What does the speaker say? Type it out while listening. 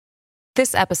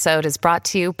This episode is brought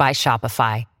to you by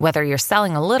Shopify. Whether you're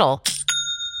selling a little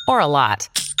or a lot,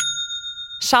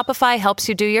 Shopify helps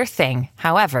you do your thing,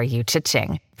 however you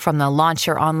cha-ching. From the launch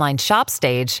your online shop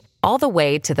stage, all the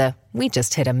way to the we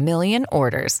just hit 1 million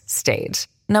orders stage.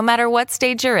 No matter what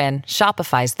stage you're in,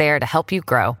 Shopify's there to help you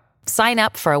grow. Sign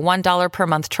up for a $1 per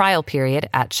month trial period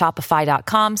at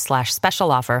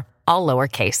shopify.com/special offer, all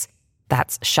lowercase.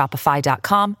 That's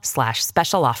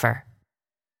shopify.com/special offer.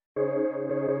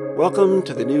 Welcome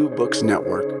to the New Books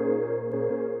Network.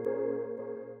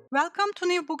 Welcome to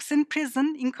New Books in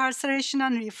Prison, Incarceration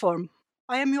and Reform.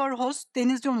 I am your host,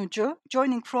 Deniz Yonucu,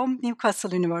 joining from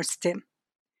Newcastle University.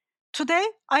 Today,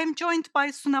 I am joined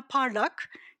by Suna Parlak,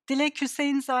 Dilek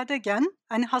Hüseyinzadegan,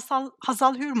 and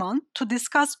Hazal Hürman to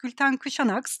discuss Gültan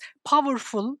Kışanak's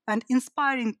powerful and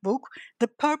inspiring book, The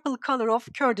Purple Color of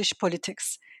Kurdish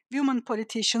Politics, Women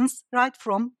Politicians Right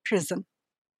from Prison.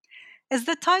 As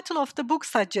the title of the book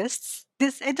suggests,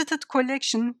 this edited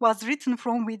collection was written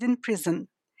from within prison.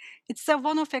 It's a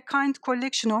one-of-a-kind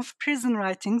collection of prison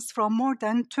writings from more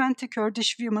than 20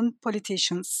 Kurdish women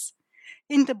politicians.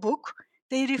 In the book,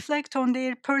 they reflect on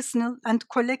their personal and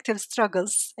collective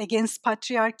struggles against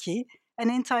patriarchy and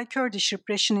anti-Kurdish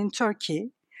repression in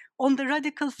Turkey, on the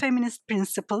radical feminist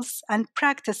principles and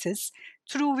practices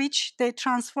through which they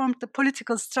transformed the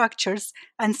political structures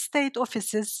and state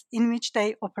offices in which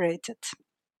they operated.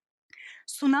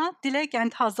 Suna, Dilek,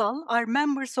 and Hazal are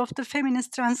members of the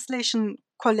Feminist Translation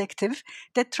Collective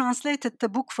that translated the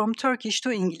book from Turkish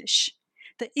to English.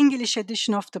 The English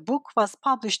edition of the book was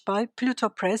published by Pluto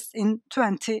Press in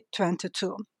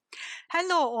 2022.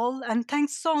 Hello all, and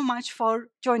thanks so much for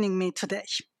joining me today.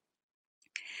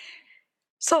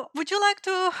 So, would you like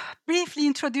to briefly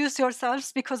introduce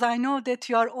yourselves, because I know that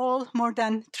you are all more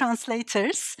than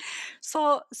translators.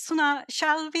 So, Suna,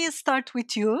 shall we start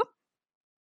with you?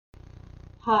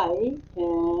 Hi,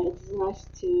 it's nice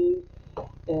to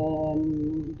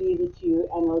be with you,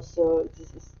 and also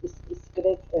it's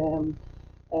great to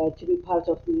be part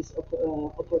of these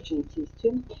opportunities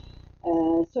too.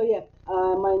 My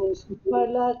name is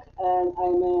Parlak, and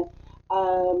I'm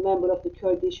a member of the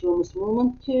Kurdish Women's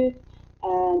Movement too.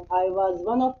 And I was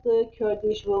one of the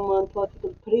Kurdish women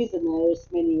political prisoners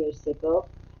many years ago.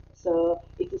 So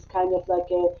it is kind of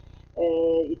like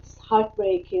it's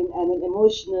heartbreaking and an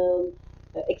emotional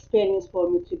experience for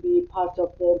me to be part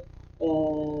of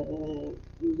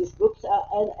this book.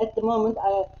 And at the moment,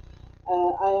 I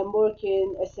am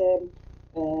working as a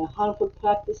harmful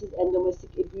practices and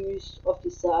domestic abuse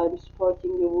officer. I'm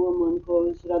supporting a woman who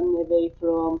is running away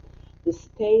from the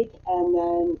state and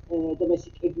then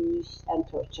domestic abuse and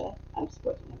torture. I'm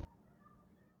supporting them.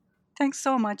 Thanks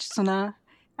so much, Suna.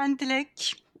 And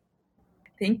Dilek?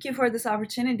 Thank you for this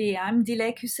opportunity. I'm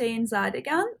Dilek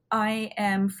Hüseyinzadegan. I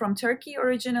am from Turkey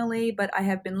originally, but I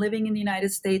have been living in the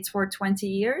United States for 20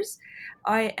 years.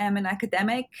 I am an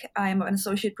academic. I'm an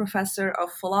associate professor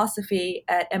of philosophy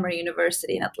at Emory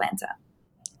University in Atlanta.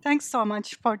 Thanks so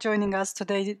much for joining us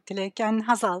today, Dilek. And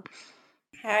Hazal?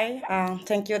 Hi,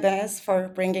 thank you, Deniz, for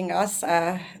bringing us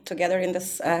together in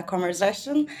this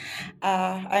conversation.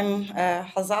 I'm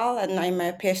Hazal, and I'm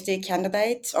a PhD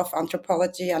candidate of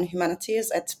anthropology and humanities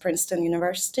at Princeton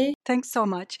University. Thanks so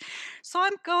much. So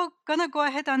I'm gonna go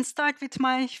ahead and start with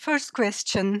my first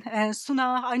question.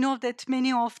 Suna, I know that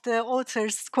many of the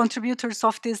authors, contributors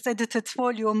of this edited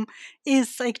volume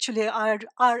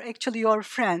are actually your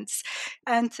friends.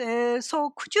 And so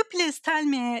could you please tell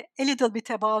me a little bit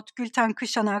about Gültan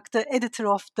Kışanak, the editor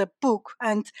of the book,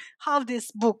 and how this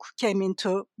book came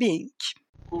into being?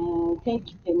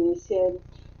 Thank you, Deniz.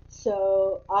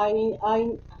 So I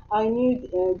knew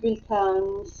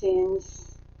Gültan since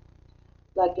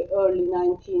like early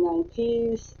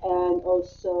 1990s, and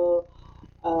also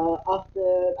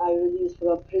after I released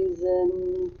from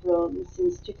prison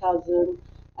since 2000,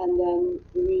 and then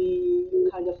we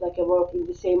kind of like work in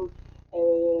the same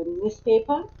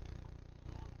newspaper,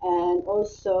 and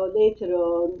also later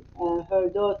on her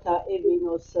daughter Evin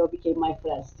also became my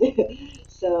friend.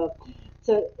 so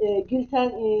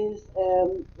Gültan is a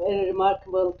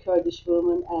remarkable Kurdish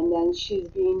woman, and then she's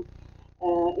been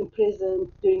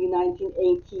imprisoned during the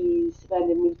 1980s when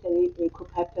the military coup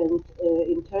happened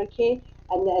in Turkey.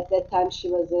 And at that time, she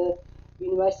was a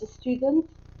university student.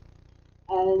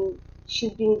 And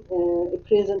she's been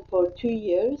imprisoned for 2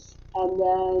 years. And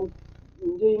then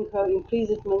during her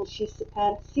imprisonment, she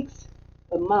spent 6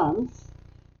 months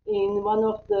in one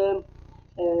of the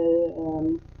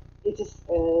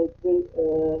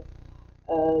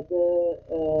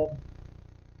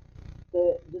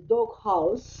the dog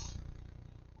house,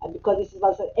 because this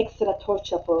was an extra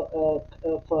torture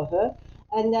for her.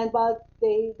 And then, but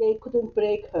they couldn't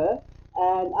break her.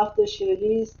 And after she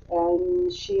released,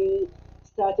 and she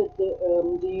started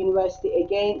the university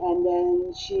again, and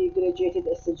then she graduated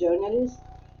as a journalist,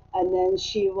 and then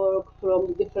she worked from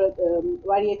the different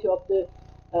variety of the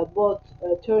both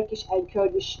Turkish and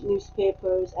Kurdish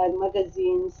newspapers and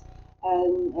magazines,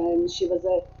 and she was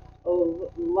a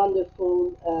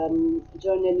wonderful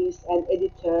journalist and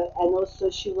editor, and also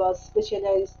she was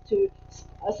specialized to.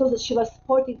 So she was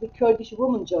supporting the Kurdish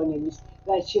women journalists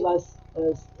when she was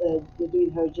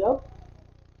doing her job.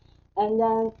 And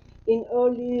then in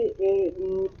early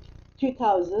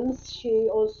 2000s, she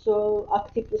also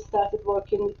actively started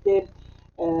working with the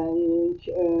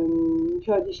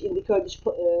Kurdish in the Kurdish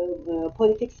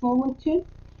politics movement too.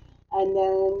 And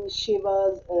then she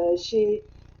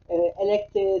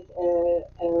elected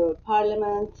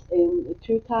parliament in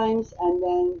 2 times, and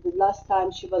then the last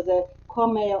time she was a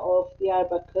co-mayor of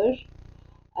Diyarbakir,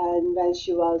 and when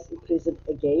she was imprisoned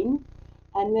again.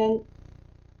 And then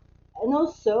and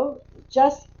also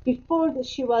just before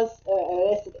she was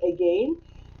arrested again,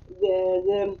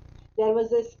 there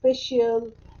was a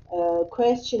special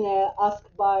questionnaire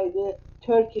asked by the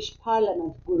Turkish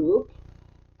Parliament group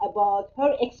about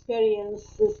her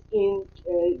experiences in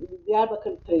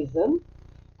Diyarbakir prison,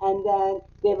 and then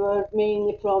they were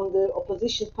mainly from the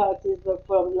opposition parties, were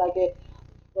from like a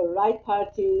right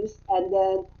parties, and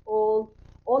then all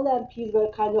MPs were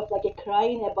kind of like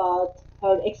crying about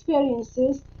her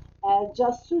experiences, and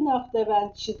just soon after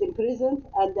when she's imprisoned,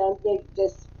 and then they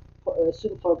just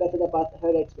soon forgotten about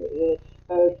her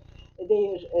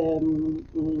their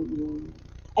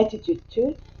attitude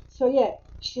too. So yeah,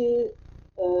 she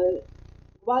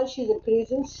while she's in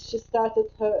prison, she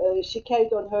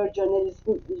carried on her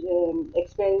journalism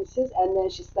experiences, and then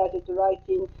she started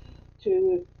writing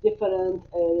to different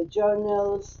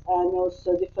journals and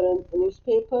also different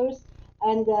newspapers.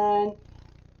 And then,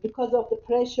 because of the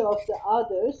pressure of the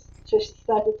others, so she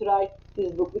started to write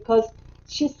this book because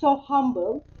she's so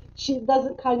humble. She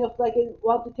doesn't kind of like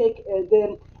want to take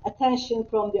the attention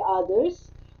from the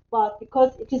others, but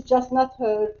because it is just not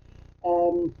her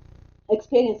um,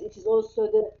 experience, it is also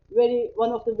the very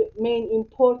one of the main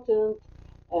important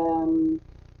um,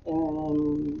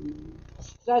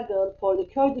 struggle for the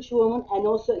Kurdish women and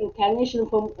also international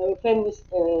feminist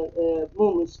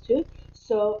movements too.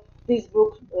 So this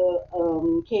book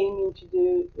came into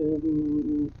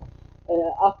the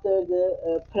after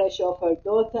the pressure of her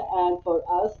daughter and for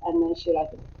us, and then she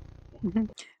wrote it. Mhm.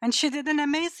 And she did an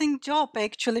amazing job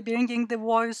actually bringing the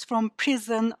voice from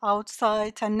prison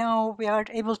outside, and now we are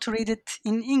able to read it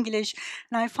in English.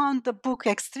 And I found the book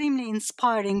extremely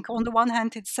inspiring. On the one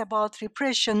hand, it's about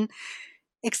repression,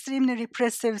 extremely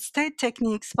repressive state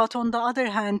techniques, but on the other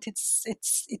hand,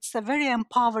 it's a very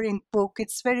empowering book.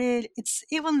 It's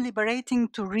even liberating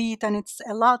to read, and there's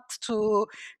a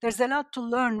lot to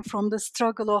learn from the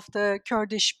struggle of the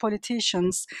Kurdish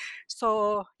politicians.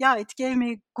 So yeah, it gave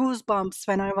me goosebumps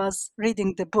when I was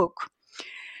reading the book.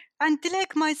 And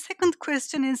Dilek, my second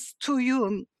question is to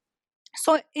you.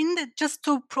 So, just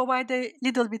to provide a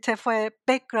little bit of a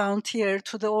background here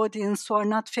to the audience who are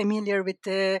not familiar with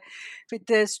the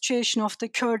situation of the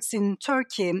Kurds in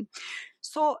Turkey.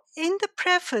 So, in the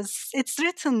preface, it's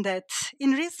written that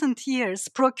in recent years,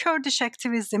 pro-Kurdish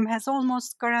activism has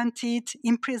almost guaranteed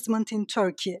imprisonment in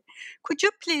Turkey. Could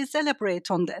you please elaborate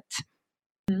on that?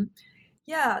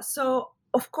 Yeah, so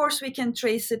of course we can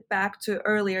trace it back to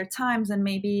earlier times, and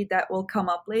maybe that will come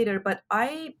up later. But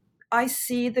I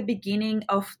see the beginning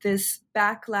of this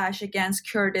backlash against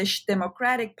Kurdish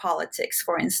democratic politics,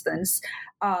 for instance,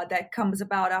 that comes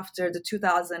about after the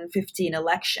 2015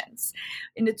 elections.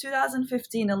 In the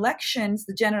 2015 elections,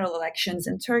 the general elections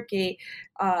in Turkey,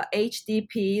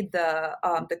 HDP,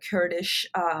 the Kurdish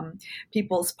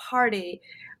People's Party,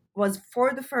 was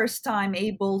for the first time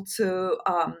able to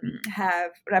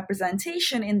have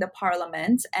representation in the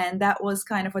parliament, and that was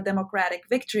kind of a democratic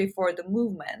victory for the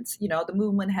movement. You know, the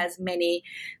movement has many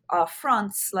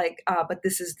fronts, but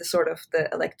this is the sort of the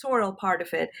electoral part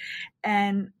of it.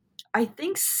 And I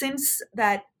think since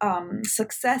that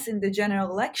success in the general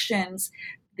elections,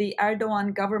 the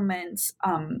Erdogan government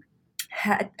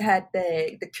had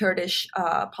the Kurdish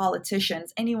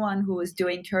politicians, anyone who was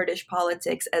doing Kurdish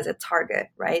politics as a target,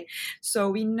 right? So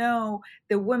we know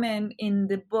the women in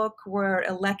the book were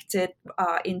elected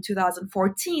in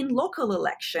 2014 local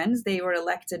elections. They were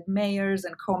elected mayors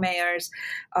and co-mayors.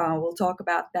 We'll talk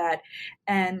about that.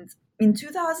 And in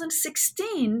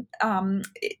 2016,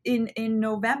 in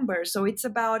November, so it's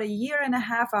about a year and a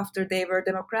half after they were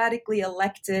democratically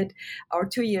elected, or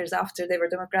 2 years after they were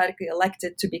democratically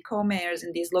elected to be co-mayors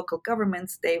in these local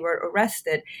governments, they were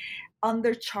arrested.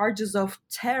 under charges of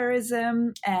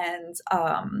terrorism and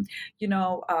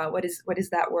what is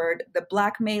that word, the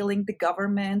blackmailing the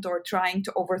government or trying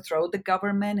to overthrow the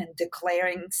government and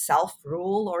declaring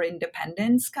self-rule or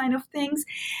independence kind of things.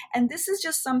 And this is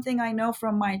just something I know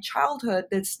from my childhood.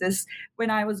 This when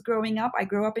I was growing up, I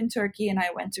grew up in Turkey and I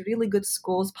went to really good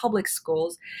schools, public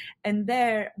schools. And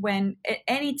there, when at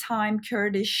any time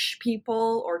Kurdish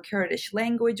people or Kurdish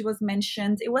language was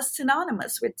mentioned, it was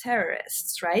synonymous with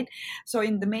terrorists, right? So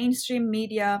in the mainstream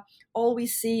media, all we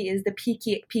see is the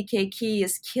PKK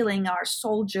is killing our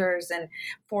soldiers and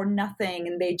for nothing,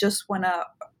 and they just want to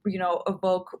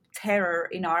evoke terror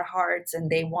in our hearts, and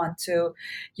they want to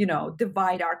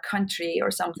divide our country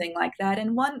or something like that.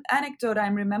 And one anecdote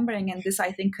I'm remembering, and this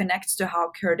I think connects to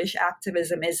how Kurdish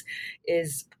activism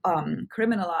is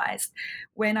criminalized.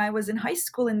 When I was in high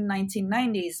school in the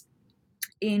 1990s,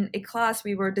 in a class,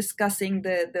 we were discussing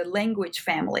the language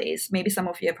families. Maybe some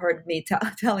of you have heard me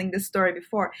telling this story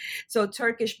before. So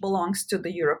Turkish belongs to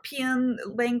the European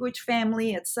language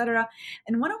family, etc.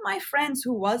 And one of my friends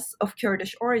who was of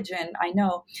Kurdish origin, I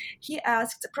know, he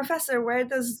asked, "Professor, where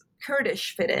does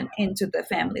Kurdish fit into the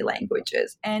family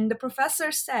languages?" And the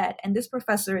professor said, and this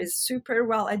professor is super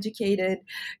well educated,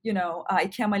 a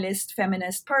Kemalist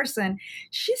feminist person.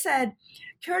 She said,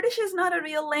 Kurdish is not a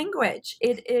real language.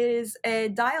 It is a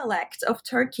dialect of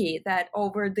Turkey that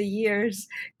over the years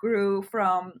grew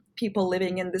from people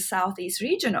living in the southeast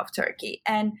region of Turkey.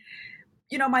 And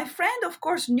my friend, of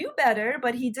course, knew better,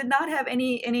 but he did not have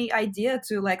any idea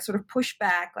to sort of push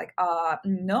back.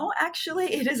 No,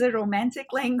 actually, it is a romantic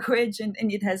language, and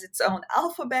it has its own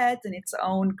alphabet and its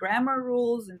own grammar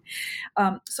rules.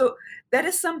 And so that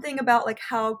is something about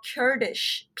how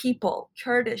Kurdish people,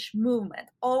 Kurdish movement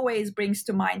always brings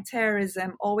to mind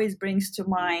terrorism, always brings to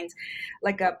mind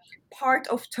a part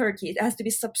of Turkey. It has to be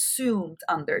subsumed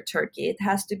under Turkey. It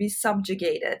has to be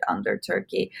subjugated under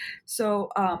Turkey. So,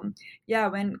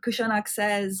 when Kışanak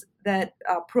says that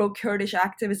pro-Kurdish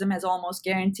activism has almost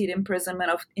guaranteed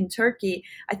imprisonment in Turkey,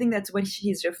 I think that's what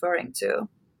he's referring to.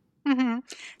 Mm-hmm.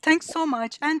 Thanks so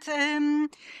much. And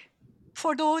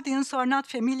for the audience who are not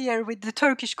familiar with the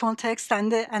Turkish context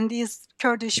and these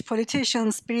Kurdish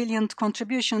politicians' brilliant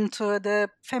contribution to the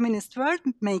feminist world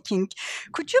making,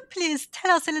 could you please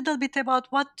tell us a little bit about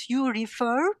what you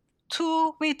refer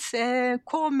to with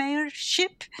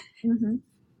co-mayorship? Mm-hmm.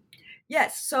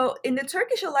 Yes. So in the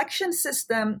Turkish election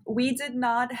system, we did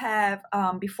not have,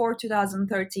 before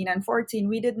 2013 and 14,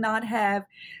 we did not have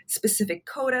specific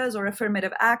quotas or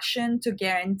affirmative action to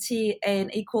guarantee an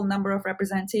equal number of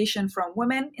representation from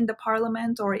women in the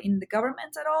parliament or in the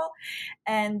government at all.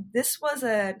 And this was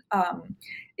an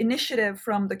initiative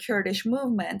from the Kurdish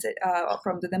movement,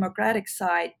 from the democratic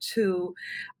side, to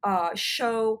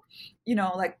show,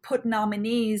 put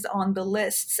nominees on the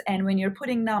lists. And when you're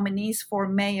putting nominees for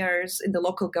mayors in the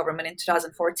local government in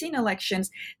 2014 elections,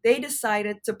 they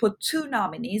decided to put two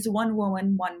nominees, one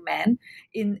woman, one man,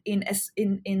 in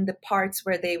the parts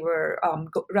where they were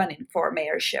running for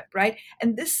mayorship, right?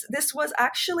 And this was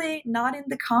actually not in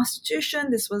the constitution.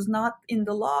 This was not in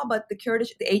the law, but the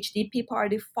HDP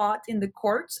party fought in the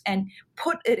courts and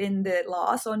put it in the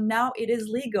law. So now it is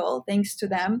legal, thanks to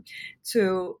them,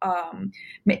 to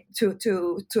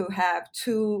have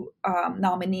two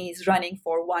nominees running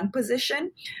for one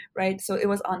position, right? So it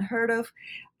was unheard of.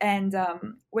 And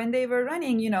when they were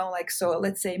running, so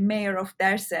let's say mayor of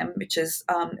Dersim, which is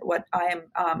what I'm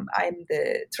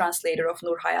the translator of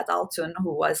Nur Hayat Altun,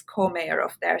 who was co-mayor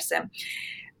of Dersim.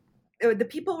 The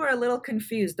people were a little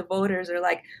confused. The voters are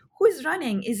like, who is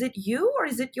running? Is it you or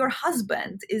is it your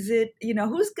husband? Is it,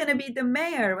 who's going to be the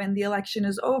mayor when the election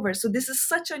is over? So this is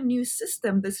such a new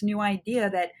system, this new idea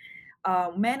that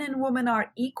men and women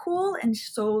are equal, and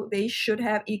so they should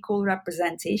have equal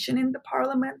representation in the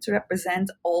parliament to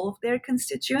represent all of their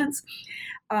constituents.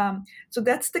 So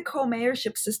that's the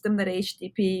co-mayorship system that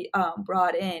HDP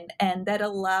brought in, and that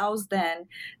allows then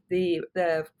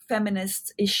the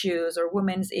feminist issues or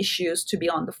women's issues to be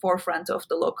on the forefront of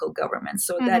the local government.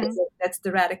 So that's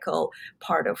the radical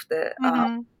part of the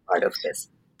part of this.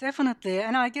 Definitely.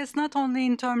 And I guess not only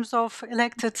in terms of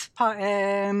elected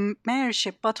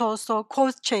mayorship, but also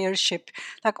co-chairship.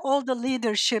 All the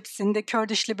leaderships in the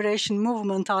Kurdish liberation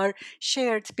movement are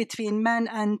shared between men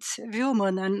and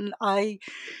women. And I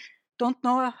don't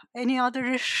know any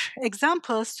other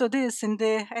examples to this in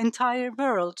the entire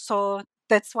world. So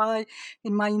That's why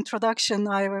in my introduction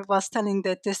I was telling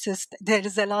that there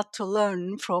is a lot to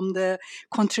learn from the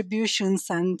contributions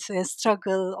and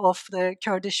struggle of the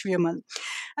Kurdish women.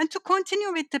 And to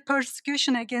continue with the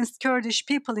persecution against Kurdish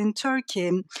people in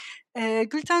Turkey,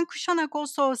 Gültan Kışanak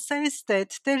also says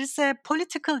that there is a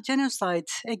political genocide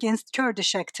against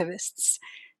Kurdish activists.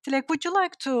 Dilek, would you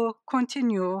like to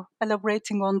continue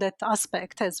elaborating on that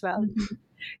aspect as well? Mm-hmm.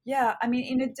 Yeah, I mean,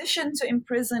 in addition to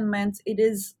imprisonment, it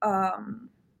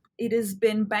has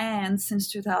been banned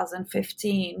since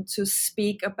 2015 to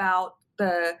speak about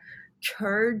the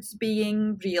Kurds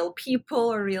being real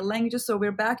people or real languages. So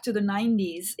we're back to the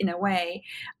 90s in a way,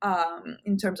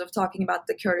 in terms of talking about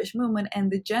the Kurdish movement.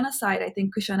 And the genocide I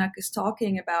think Kışanak is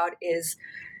talking about is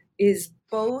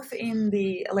both in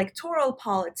the electoral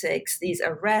politics, these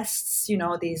arrests,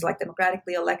 these like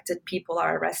democratically elected people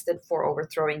are arrested for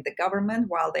overthrowing the government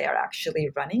while they are actually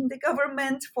running the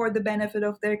government for the benefit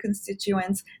of their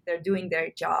constituents. They're doing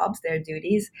their jobs, their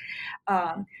duties.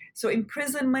 So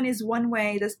imprisonment is one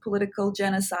way, this political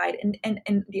genocide.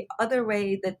 And the other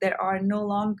way that there are no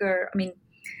longer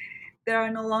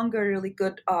really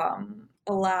good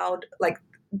allowed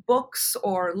books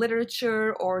or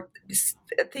literature or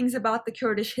things about the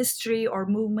Kurdish history or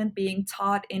movement being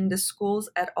taught in the schools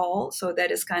at all. So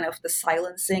that is kind of the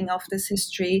silencing of this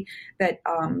history that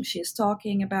she is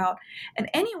talking about. And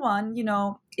anyone,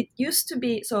 it used to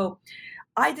be, so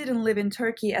I didn't live in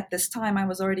Turkey at this time. I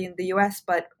was already in the US,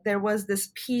 but there was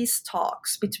this peace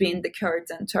talks between the Kurds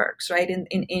and Turks, right?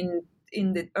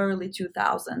 In the early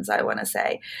 2000s, I want to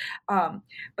say.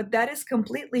 But that is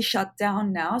completely shut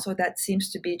down now. So that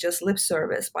seems to be just lip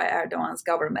service by Erdogan's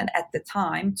government at the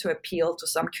time to appeal to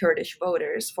some Kurdish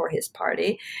voters for his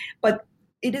party. But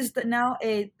it is now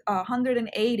a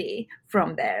 180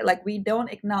 from there. Like, we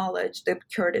don't acknowledge the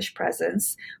Kurdish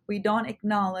presence. We don't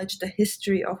acknowledge the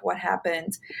history of what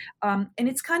happened. And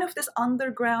it's kind of this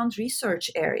underground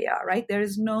research area, right? There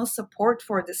is no support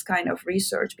for this kind of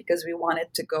research because we want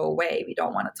it to go away. We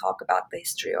don't want to talk about the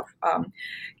history of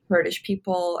Kurdish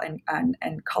people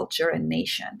and culture and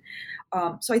nation.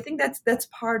 So I think that's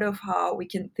part of how we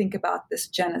can think about this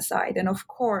genocide. And of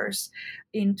course,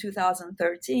 in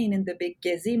 2013, in the big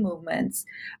Gezi movements,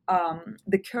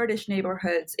 the Kurdish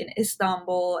neighborhoods in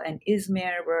Istanbul and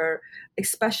Izmir were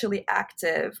especially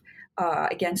active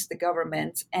against the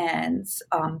government, and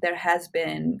there has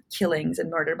been killings and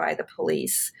murder by the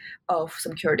police of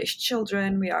some Kurdish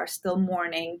children. We are still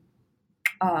mourning.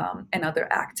 And other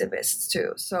activists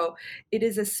too. So it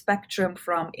is a spectrum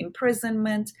from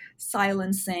imprisonment,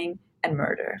 silencing, and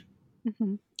murder.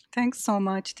 Mm-hmm. Thanks so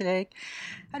much, Dilek.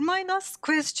 And my last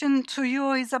question to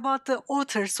you is about the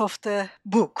authors of the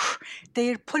book,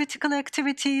 their political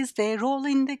activities, their role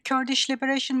in the Kurdish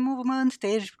liberation movement,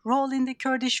 their role in the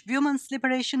Kurdish women's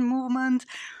liberation movement.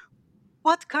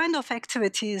 What kind of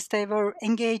activities they were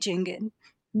engaging in?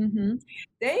 Mm-hmm.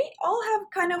 They all have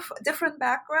kind of different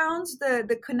backgrounds.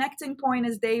 The connecting point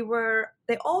is they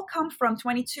all come from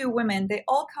 22 women. They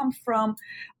all come from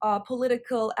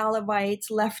political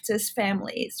Alawite leftist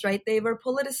families, right? They were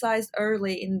politicized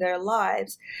early in their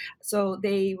lives, so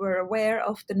they were aware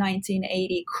of the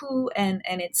 1980 coup and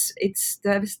its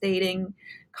devastating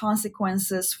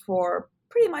consequences for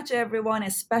pretty much everyone,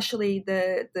 especially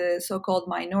the so-called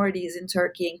minorities in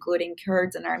Turkey, including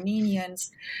Kurds and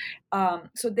Armenians.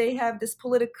 So they have this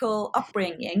political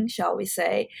upbringing, shall we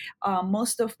say.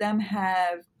 Most of them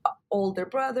have older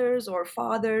brothers or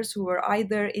fathers who were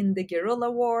either in the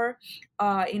guerrilla war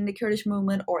in the Kurdish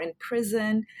movement or in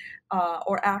prison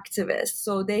or activists.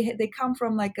 So they come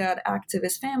from like an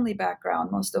activist family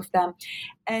background, most of them.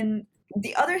 And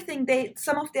the other thing,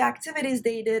 some of the activities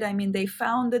they did, they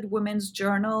founded women's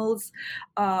journals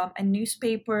and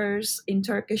newspapers in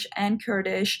Turkish and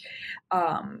Kurdish.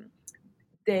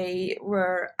 They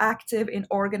were active in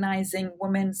organizing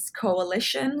women's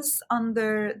coalitions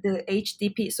under the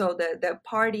HDP. So the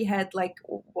party had like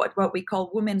what we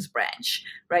call women's branch,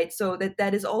 right? So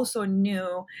that is also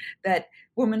new, that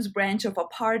women's branch of a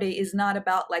party is not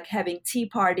about like having tea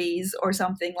parties or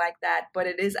something like that, but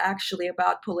it is actually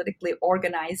about politically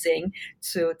organizing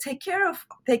to take care of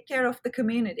the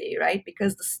community, right?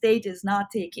 Because the state is not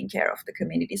taking care of the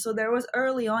community. So there was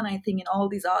early on, I think, in all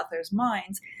these authors'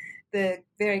 minds, the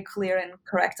very clear and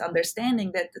correct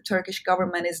understanding that the Turkish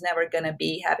government is never going to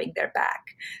be having their back.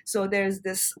 So there's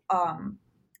this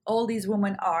all these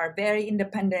women are very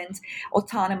independent,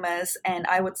 autonomous, and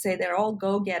I would say they're all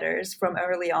go-getters from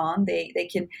early on.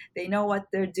 They know what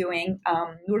they're doing.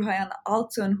 Nurhayat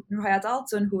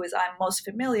Altun, who is I'm most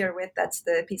familiar with, that's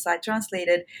the piece I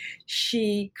translated.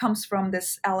 She comes from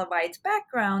this Alawite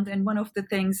background, and one of the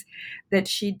things that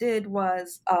she did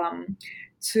was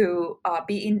to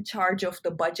be in charge of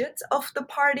the budget of the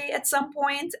party at some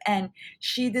point, and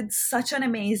she did such an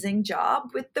amazing job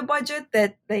with the budget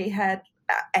that they had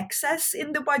excess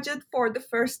in the budget for the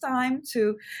first time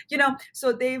to,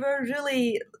 so they were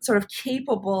really sort of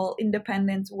capable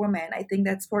independent women. I think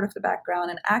that's part of the background,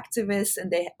 and activists,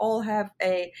 and they all have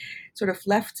a sort of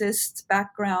leftist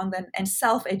background and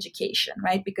self-education,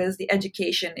 right? Because the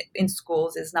education in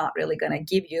schools is not really going to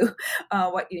give you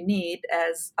what you need.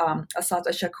 As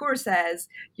Asata Shakur says,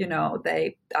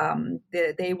 they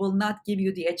will not give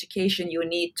you the education you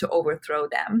need to overthrow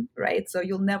them, right? So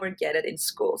you'll never get it in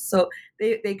school. So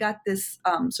they got this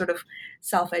sort of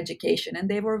self-education, and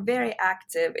they were very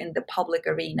active in the public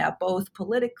arena, both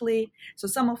politically. So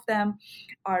some of them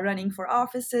are running for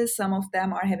offices, some of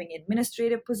them are having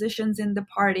administrative positions in the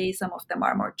party, some of them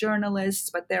are more journalists,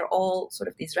 but they're all sort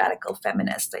of these radical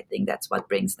feminists. I think that's what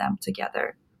brings them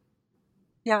together.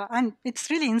 Yeah, and it's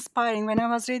really inspiring. When I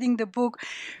was reading the book,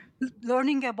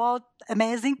 learning about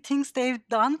amazing things they've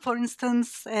done, for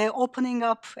instance, opening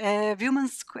up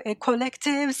women's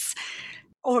collectives,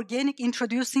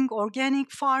 introducing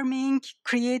organic farming,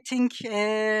 creating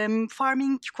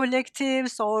farming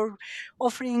collectives, or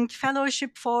offering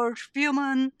fellowship for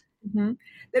women. Mm-hmm.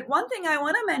 That one thing I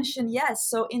want to mention, yes.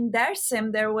 So in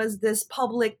Dersim, there was this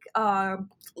public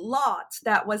lot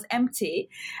that was empty,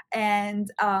 and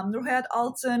Nurhayat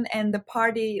Altun and the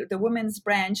party, the women's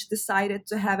branch, decided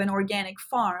to have an organic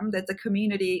farm. That's a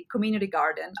community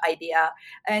garden idea,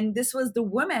 and this was the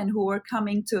women who were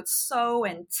coming to sow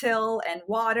and till and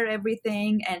water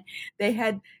everything, and they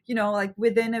had, like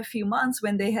within a few months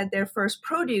when they had their first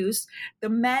produce, the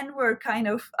men were kind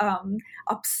of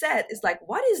upset. It's like,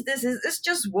 what is this? Is this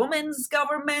just women's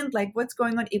government? Like, what's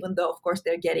going on? Even though, of course,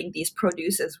 they're getting these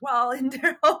produce as well in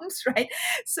their homes, right?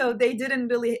 So they didn't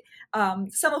really,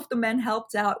 some of the men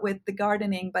helped out with the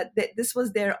gardening, but this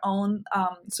was their own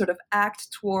sort of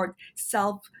act toward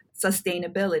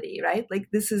sustainability, right?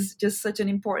 Like, this is just such an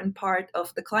important part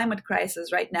of the climate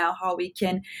crisis right now, how we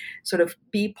can sort of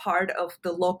be part of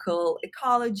the local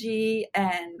ecology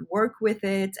and work with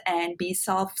it and be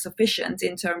self-sufficient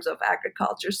in terms of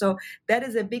agriculture. So that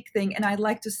is a big thing. And I'd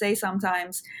like to say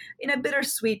sometimes in a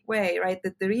bittersweet way, right,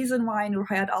 that the reason why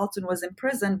Nurhayat Altun was in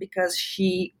prison because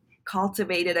she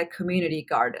cultivated a community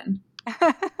garden.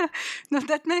 No,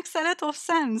 that makes a lot of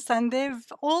sense, and they've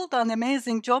all done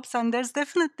amazing jobs, and there's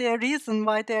definitely a reason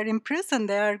why they're in prison.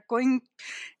 They were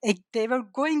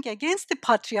going against the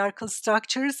patriarchal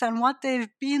structures, and what they've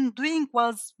been doing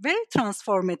was very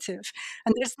transformative.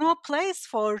 And there's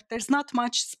not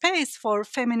much space for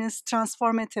feminist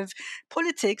transformative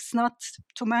politics, not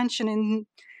to mention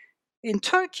in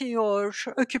Turkey or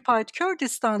occupied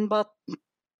Kurdistan, but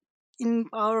in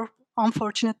our,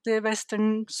 unfortunately,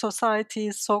 Western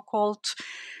societies, so-called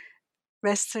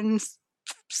Western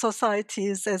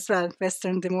societies as well,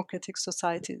 Western democratic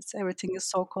societies. Everything is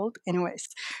so-called anyways.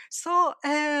 So,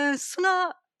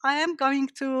 Suna, I am going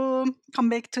to come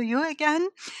back to you again.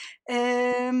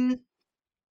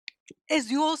 As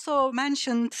you also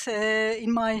mentioned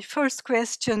in my first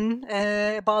question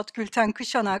about Gültan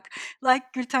Kışanak,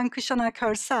 like Gültan Kışanak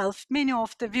herself, many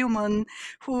of the women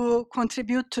who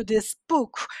contribute to this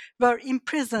book were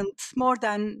imprisoned more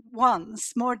than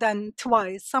once, more than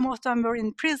twice. Some of them were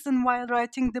in prison while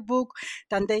writing the book,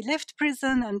 then they left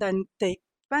prison, and then they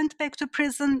went back to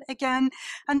prison again.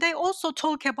 And they also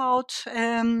talk about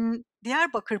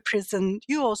Diyarbakır prison.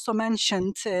 You also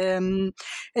mentioned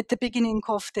at the beginning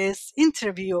of this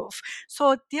interview.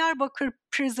 So Diyarbakır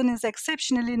prison is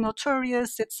exceptionally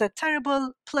notorious. It's a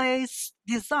terrible place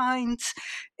designed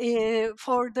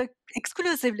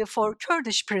exclusively for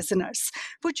Kurdish prisoners.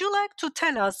 Would you like to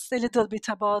tell us a little bit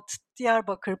about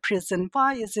Diyarbakır prison?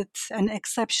 Why is it an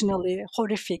exceptionally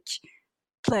horrific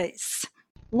place?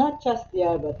 Not just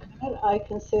Diyarbakir. I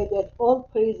can say that all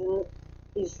prison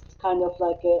is kind of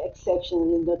like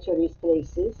exceptionally notorious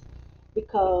places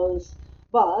because,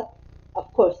 but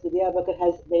of course, the Diyarbakir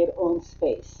has their own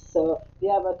space. So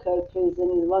Diyarbakir prison is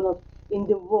in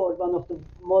the world, one of the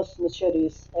most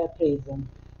notorious prison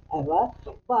ever.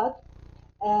 But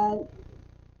and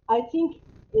I think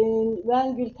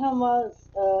when Gültan was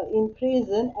in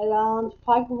prison, around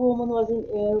 5 women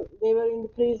they were in the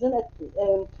prison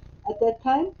at that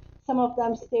time. Some of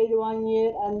them stayed 1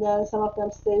 year, and then some of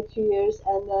them stayed 2 years,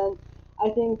 and then I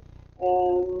think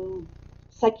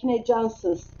Sakine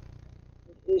Johnson,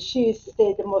 she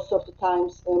stayed most of the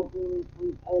times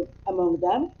among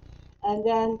them. And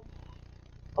then,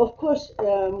 of course,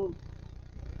 for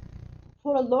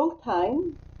a long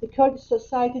time, the Kurdish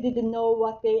society didn't know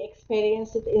what they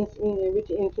experienced within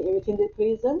the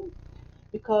prison,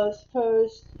 because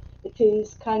first it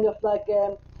is kind of like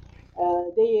their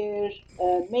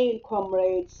male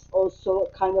comrades also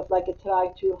kind of like try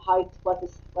to hide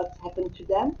what's happened to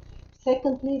them.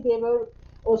 Secondly, they were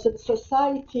also, the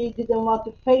society didn't want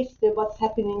to face what's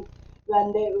happening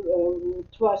when they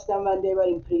towards them when they were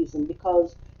in prison,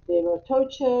 because they were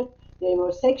tortured, they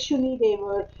were sexually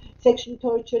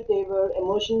tortured, they were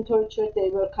emotionally tortured, they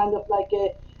were kind of like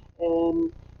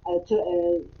um,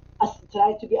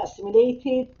 trying to be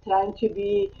assimilated, trying to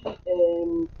be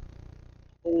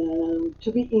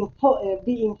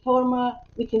informer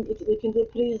within the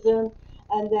prison.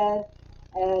 And then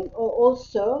and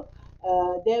also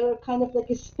there were kind of like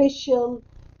a special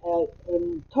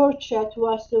torture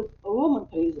towards the women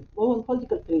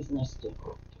political prisoners too,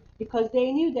 because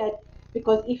they knew that,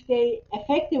 because if they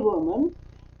affect a woman,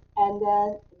 and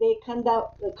then they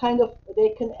they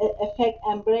can affect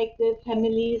and break the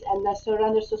families and the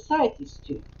surrounding societies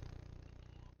too.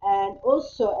 And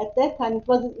also at that time, it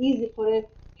wasn't easy for a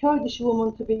Kurdish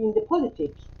woman to be in the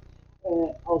politics.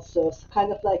 Also, it's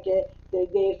kind of like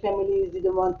their families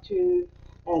didn't want to,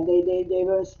 and they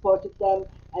weren't supported them.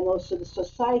 And also the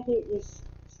society is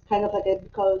kind of like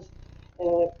because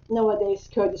nowadays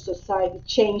Kurdish society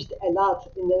changed a lot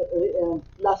in the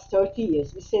last 30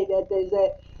 years. We say that there's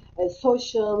a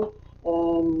social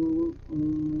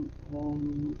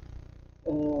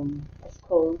what's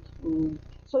called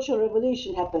social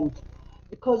revolution happened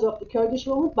because of the Kurdish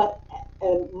women, but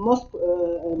most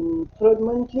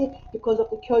predominantly because of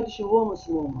the Kurdish women's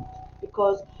movement.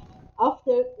 Because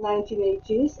after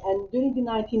 1980s and during the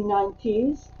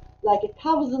 1990s, like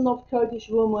 1,000 of Kurdish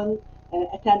women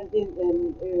attended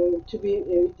to be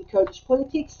with the Kurdish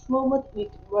politics movement,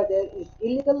 with whether it is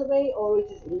illegal way or it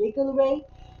is illegal way,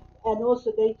 and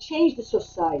also they changed the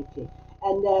society.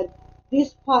 And then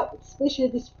this part, especially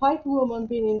this five women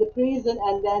being in the prison,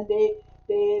 and then they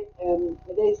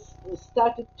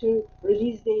started to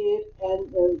release their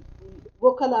and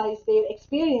vocalize their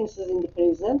experiences in the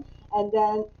prison, and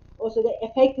then also they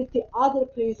affected the other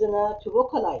prisoner to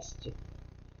vocalize too.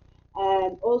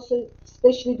 And also,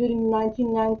 especially during the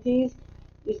 1990s,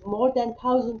 is more than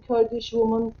 1,000 Kurdish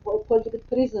women political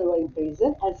prisoners were in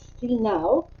prison, and still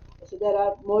now, so there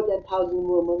are more than 1,000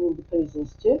 women in the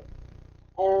prisons too.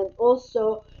 And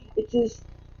also, it is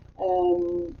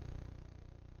um,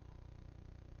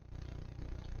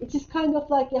 it is kind of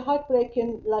like a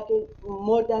heartbreaking, like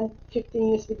more than 15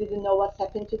 years we didn't know what's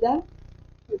happened to them.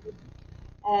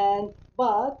 And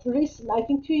but recently, I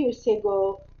think 2 years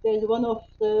ago, there's one of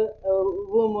the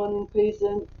women in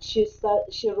prison. She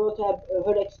wrote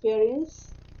her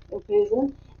experience in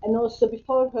prison, and also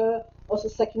before her, also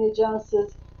Sakine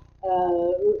Johnson's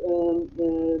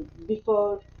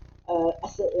before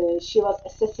she was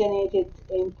assassinated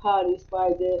in Paris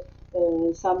by the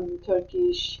some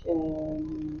Turkish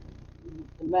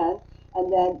man,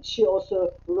 and then she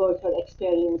also wrote her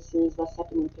experiences, what's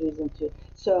happening in prison too.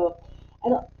 So,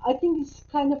 and I think it's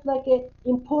kind of like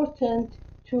important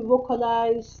to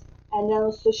vocalize and then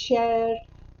also share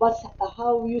what's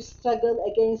how you struggle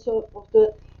against of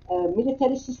the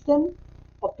military system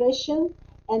oppression,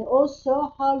 and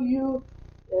also how you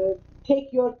uh,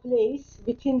 take your place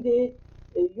within the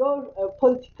your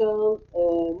political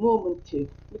movement too,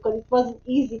 because it wasn't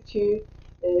easy to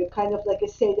kind of like I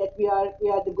say that we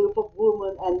are the group of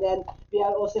women, and then we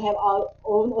are also have our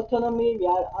own autonomy, we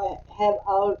are have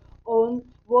our own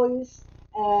voice,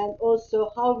 and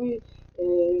also how we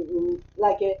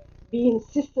like being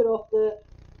sister of the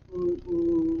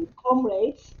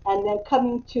comrades, and then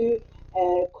coming to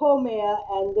co-mayor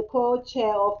and the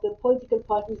co-chair of the political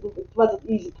parties. It wasn't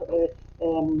easy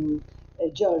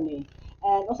journey.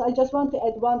 And also, I just want to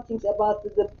add one thing about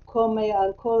the co-mayor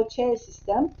and co-chair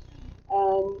system.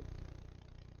 And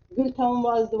Gültan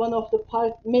was one of the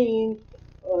main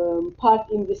part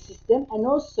in the system, and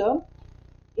also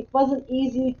it wasn't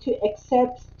easy to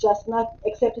accept, just not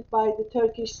accepted by the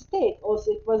Turkish state.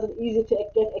 Also, it wasn't easy to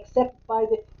get accepted by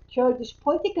the Kurdish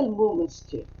political movements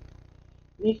too.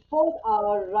 We fought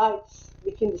our rights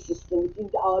within the system,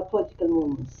 within our political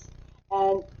movements.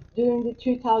 And during the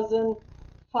 2005,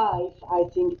 I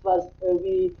think it was,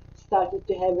 we started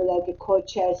to have like a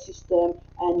co-chair system,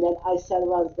 and then Aysel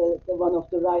was the one of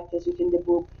the writers within the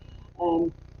book,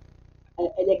 um,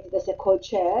 elected as a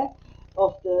co-chair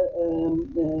of the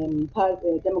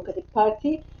Democratic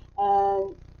Party,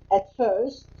 and at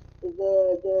first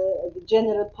the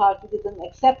general party didn't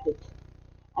accept it,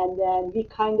 and then we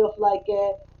kind of like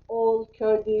all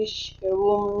Kurdish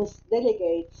women's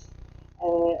delegates,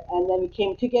 and then we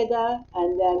came together,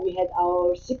 and then we had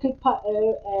our secret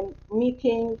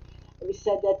meeting. We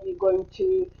said that we're going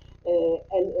to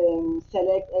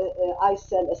select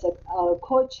Aysel as our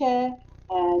co-chair,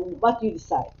 and what do you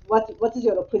decide? What is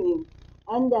your opinion?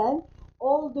 And then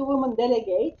all the women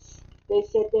delegates, they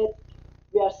said that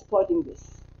we are supporting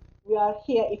this. We are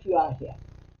here if you are here.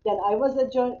 Then I was a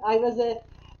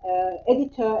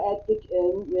editor at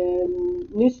the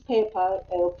newspaper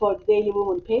for the Daily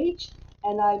Woman page,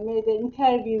 and I made an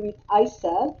interview with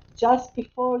Aysel just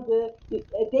before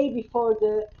a day before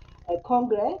the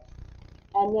Congress,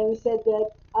 and then we said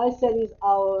that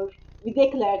we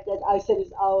declared that Aysel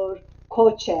is our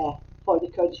co-chair for the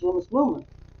Kurdish Women's Movement,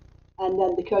 and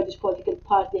then the Kurdish political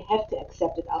party have to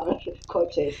accept our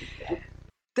co-chair system.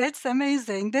 That's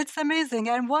amazing. That's amazing.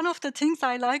 And one of the things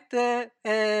I like the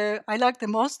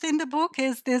most in the book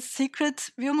is this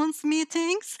secret women's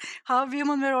meetings. How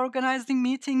women were organizing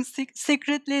meetings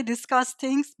secretly, discuss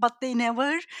things, but they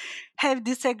never have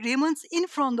disagreements in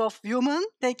front of women.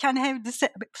 They can have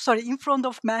in front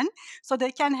of men. So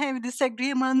they can have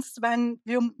disagreements when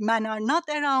men are not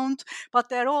around, but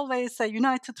they're always a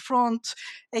united front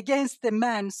against the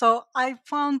men. So I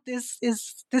found this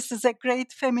is a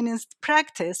great feminist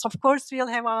practice. Of course, we'll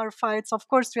have our fights. Of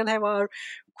course, we'll have our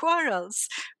quarrels.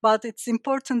 But it's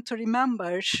important to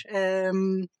remember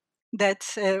that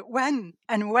when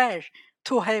and where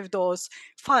to have those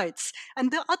fights.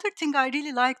 And the other thing I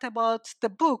really liked about the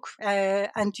book,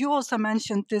 and you also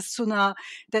mentioned this, Suna,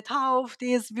 that how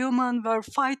these women were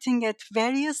fighting at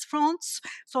various fronts.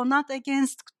 So not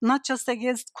just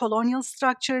against colonial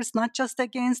structures, not just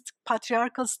against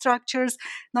patriarchal structures,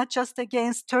 not just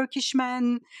against Turkish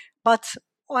men, but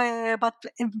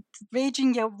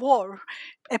waging a war,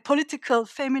 a political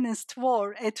feminist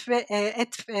war at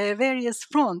various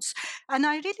fronts. And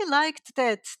I really liked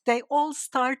that they all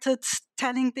started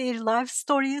telling their life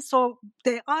stories. So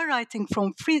they are writing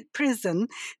from prison.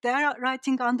 They are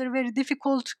writing under very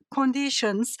difficult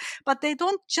conditions, but they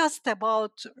don't just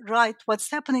write what's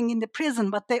happening in the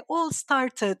prison, but they all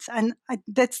started, and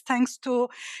that's thanks to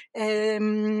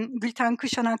Gültan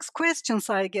Kışanak's questions,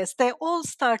 I guess. They all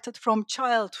started from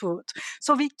childhood.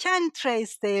 So we can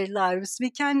trace their lives. We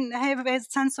can have a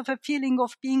sense of a feeling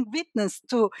of being witness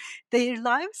to their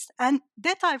lives. And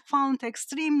that I found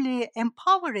extremely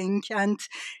empowering and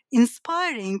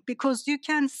inspiring, because you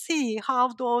can see how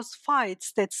those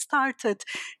fights that started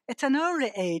at an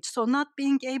early age, so not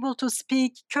being able to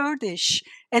speak Kurdish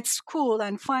at school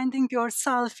and finding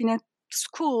yourself in a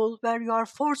school where you are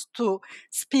forced to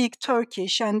speak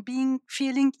Turkish and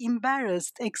feeling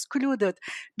embarrassed, excluded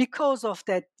because of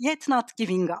that, yet not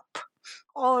giving up,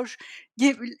 or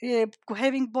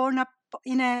having born up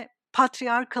in a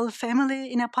patriarchal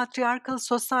family, in a patriarchal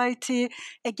society,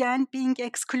 again being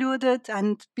excluded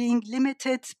and being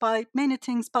limited by many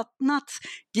things, but not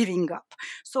giving up.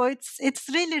 So it's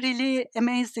really, really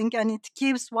amazing, and it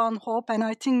gives one hope. And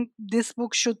I think this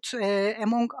book should,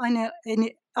 among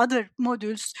any other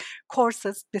modules,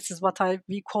 courses, this is what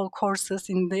we call courses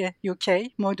in the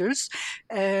UK, modules,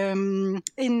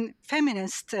 in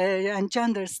feminist and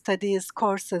gender studies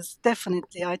courses,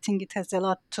 definitely, I think it has a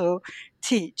lot to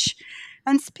teach.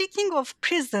 And speaking of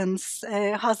prisons,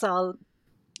 Hazal,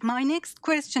 my next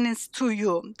question is to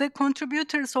you. The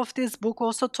contributors of this book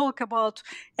also talk about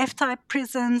F-type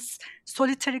prisons,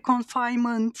 solitary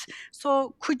confinement.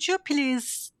 So could you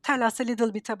please tell us a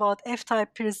little bit about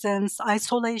F-type prisons,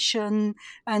 isolation,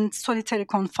 and solitary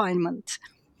confinement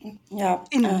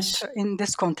in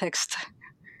this context?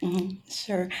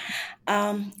 Sure.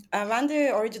 When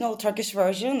the original Turkish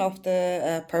version of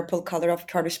the Purple Color of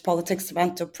Kurdish Politics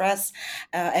went to press,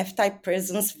 F-type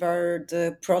prisons were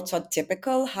the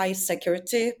prototypical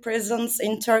high-security prisons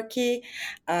in Turkey,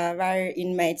 where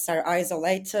inmates are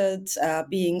isolated,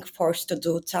 being forced to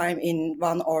do time in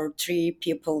 1 or 3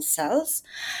 people cells.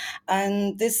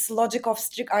 And this logic of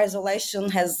strict isolation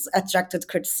has attracted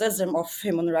criticism of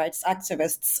human rights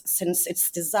activists since its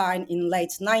design in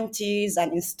late 90s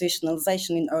and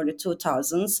institutionalization in early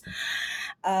 2000s.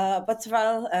 But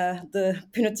while the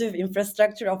punitive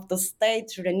infrastructure of the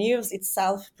state renews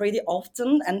itself pretty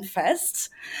often and fast,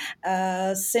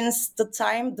 since the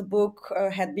time the book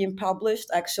had been published,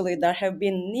 actually, there have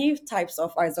been new types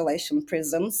of isolation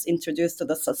prisons introduced to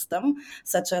the system,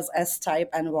 such as S-type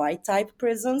and Y-type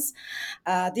prisons.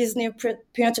 These new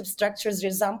punitive structures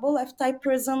resemble F-type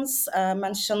prisons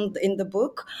mentioned in the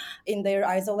book in their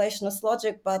isolationist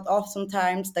logic, but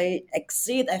oftentimes they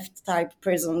exceed F-type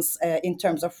prisons in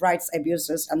terms of rights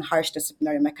abuses and harsh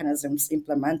disciplinary mechanisms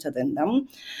implemented in them.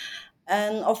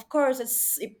 And of course,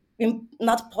 it's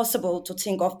not possible to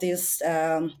think of these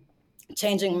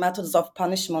changing methods of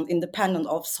punishment independent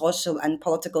of social and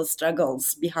political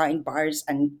struggles behind bars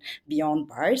and beyond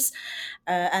bars.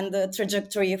 And the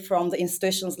trajectory from the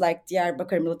institutions like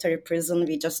Diyarbakir military prison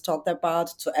we just talked about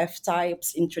to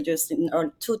F-types introduced in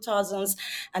early 2000s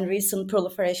and recent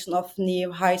proliferation of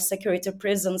new high security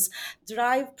prisons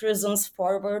drive prisons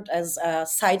forward as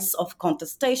sites of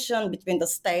contestation between the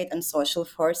state and social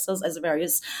forces, as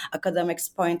various academics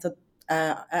pointed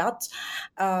out.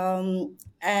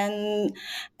 And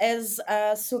as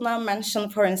Suna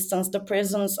mentioned, for instance, the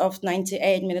prisons of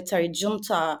 98 military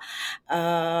junta,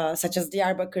 such as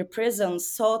Diyarbakir prison,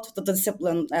 sought to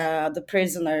discipline the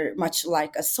prisoner much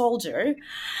like a soldier.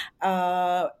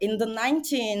 In the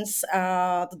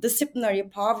 19th, the disciplinary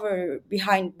power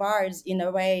behind bars, in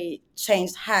a way,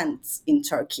 changed hands in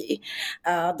Turkey.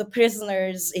 The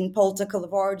prisoners in political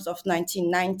wars of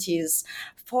 1990s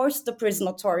forced the prison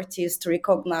authorities to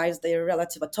recognize their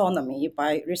relative autonomy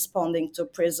by responding to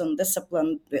prison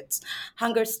discipline with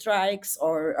hunger strikes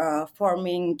or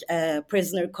forming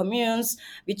prisoner communes,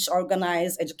 which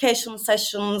organized education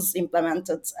sessions,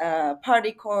 implemented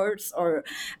party courts, or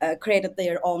created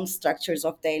their own structures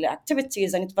of daily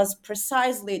activities. And it was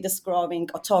precisely this growing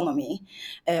autonomy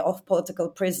of political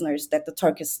prisoners that the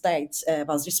Turkish state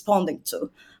was responding to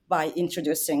by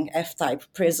introducing F-type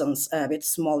prisons with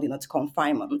small unit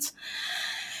confinement.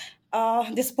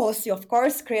 This policy, of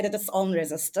course, created its own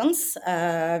resistance,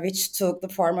 which took the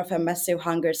form of a massive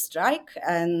hunger strike.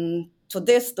 And to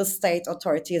this, the state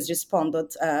authorities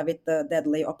responded with the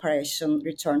deadly Operation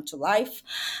Return to Life.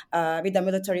 With a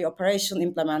military operation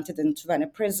implemented in 20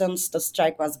 prisons, the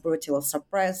strike was brutally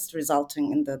suppressed,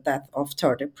 resulting in the death of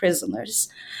 30 prisoners.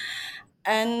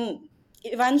 And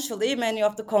eventually, many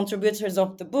of the contributors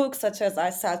of the book, such as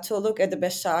Aysel Tuğluk,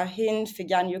 Edibe Şahin,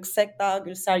 Figen Yüksekdağ,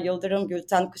 Gülser Yıldırım,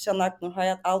 Gültan Kışanak,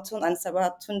 Nurhayat Altun, and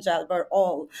Sabahat Tuncel, were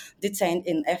all detained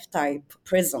in F-type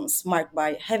prisons, marked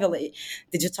by heavily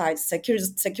digitized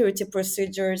security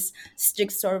procedures,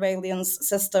 strict surveillance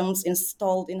systems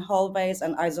installed in hallways,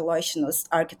 and isolationist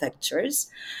architectures.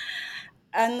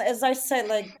 And as I said,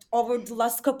 like over the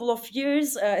last couple of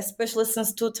years, especially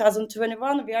since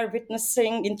 2021, we are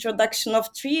witnessing introduction of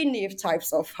 3 new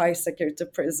types of high security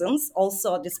prisons,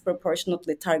 also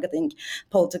disproportionately targeting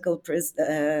political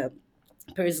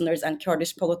prisoners and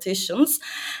Kurdish politicians.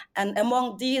 And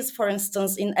among these, for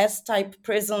instance, in S-type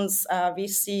prisons, we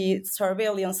see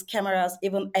surveillance cameras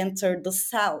even enter the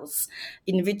cells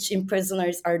in which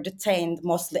prisoners are detained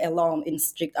mostly alone in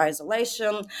strict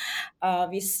isolation.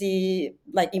 We see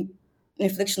like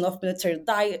infliction of military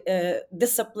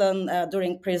discipline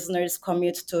during prisoners'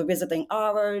 commute to visiting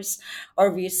hours,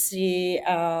 or we see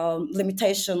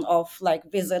limitation of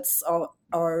like visits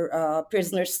or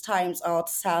prisoners' times out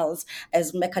cells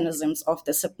as mechanisms of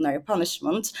disciplinary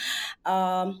punishment.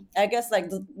 I guess like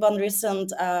the one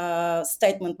recent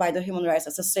statement by the Human Rights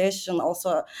Association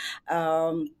also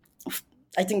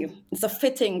I think it's a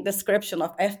fitting description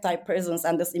of F-type prisons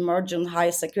and this emerging high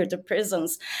security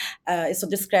prisons is to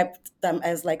describe them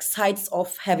as like sites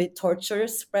of heavy torture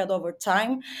spread over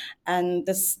time. And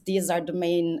these are the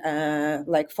main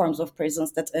like forms of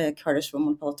prisons that Kurdish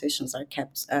women politicians are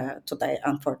kept today,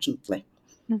 unfortunately.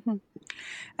 Mm-hmm.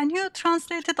 And you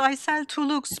translated Aysel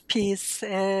Tuğluk's piece,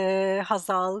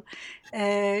 Hazal.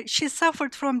 She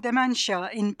suffered from dementia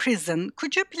in prison.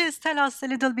 Could you please tell us a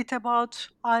little bit about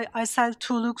Aysel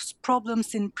Tuğluk's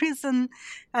problems in prison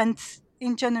and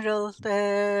in general,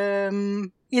 ill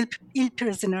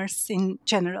prisoners in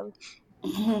general?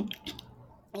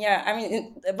 Yeah, I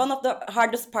mean, one of the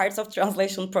hardest parts of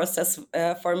translation process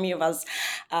for me was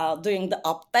doing the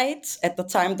update at the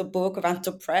time the book went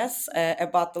to press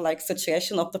about the like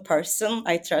situation of the person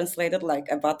I translated, like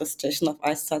about the situation of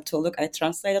Aysel Tuğluk I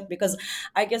translated, because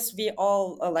I guess we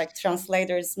all like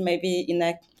translators maybe in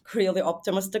a really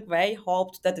optimistic way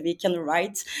hoped that we can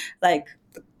write like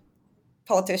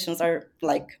politicians are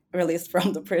released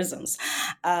from the prisons,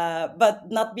 but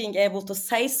not being able to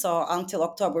say so until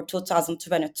October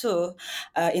 2022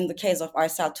 in the case of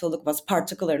Aysel Tuğluk was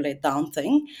particularly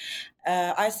daunting.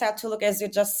 Aysel Tuğluk, as you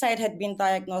just said, had been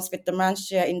diagnosed with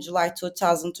dementia in July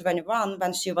 2021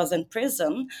 when she was in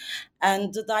prison.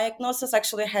 And the diagnosis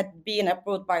actually had been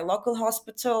approved by local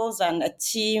hospitals, and a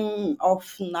team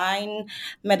of 9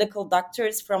 medical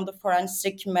doctors from the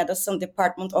forensic medicine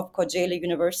department of Kocaeli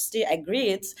University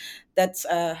agreed that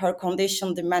her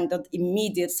condition demanded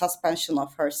immediate suspension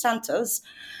of her sentence.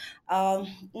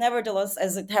 Nevertheless,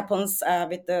 as it happens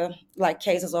with the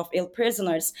cases of ill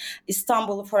prisoners,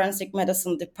 Istanbul Forensic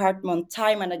Medicine Department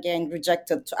time and again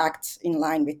rejected to act in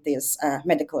line with these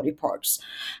medical reports,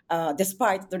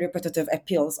 despite the repetitive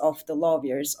appeals of the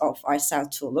lawyers of Aysel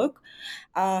Tuğluk.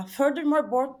 Furthermore,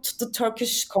 both the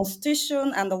Turkish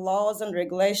constitution and the laws and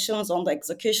regulations on the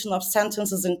execution of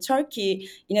sentences in Turkey,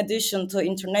 in addition to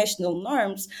international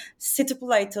norms,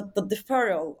 stipulated the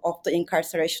deferral of the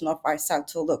incarceration of Aysel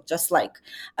Tuğluk, just like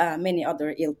many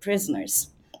other ill prisoners.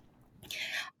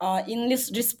 In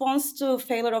this response to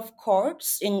failure of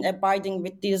courts in abiding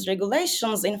with these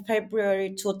regulations, in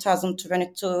February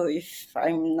 2022, if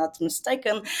I'm not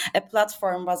mistaken, a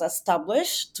platform was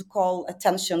established to call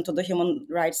attention to the human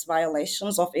rights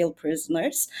violations of ill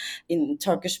prisoners in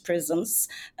Turkish prisons,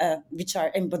 which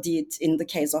are embodied in the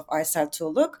case of Aysel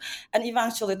Tuğluk. And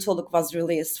eventually Tuğluk was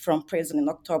released from prison in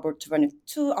October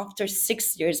 22 after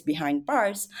 6 years behind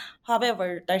bars.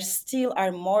 However, there still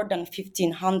are more than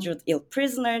 1,500 ill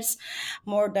prisoners,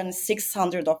 more than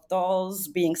 600 of those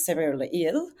being severely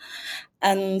ill.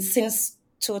 And since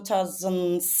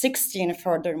 2016,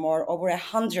 furthermore, over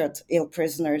 100 ill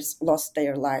prisoners lost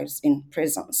their lives in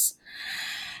prisons.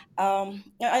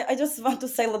 I just want to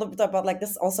say a little bit about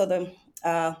this also the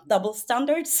double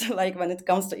standards when it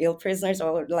comes to ill prisoners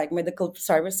or medical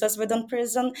services within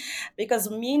prison, because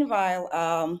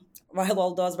meanwhile while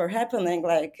all those were happening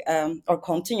or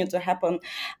continue to happen,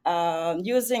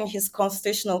 using his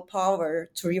constitutional power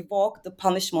to revoke the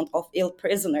punishment of ill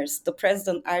prisoners, the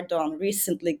President Erdogan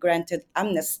recently granted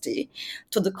amnesty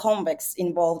to the convicts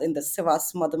involved in the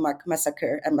Sivas Madımak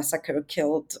massacre, a massacre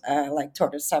killed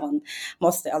 37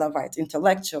 mostly Alawite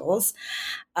intellectuals.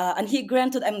 And he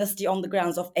granted amnesty on the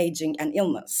grounds of aging and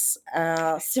illness.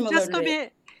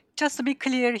 Similarly, Just to be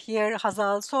clear here,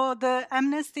 Hazal, so the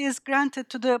amnesty is granted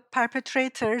to the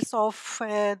perpetrators of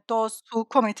those who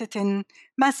committed in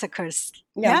massacres.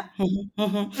 Yeah?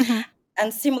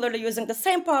 And similarly, using the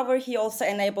same power, he also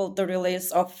enabled the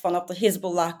release of one of the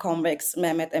Hezbollah convicts,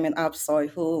 Mehmet Emin Aksoy,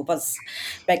 who was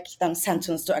back then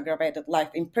sentenced to aggravated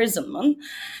life imprisonment.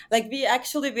 We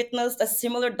actually witnessed a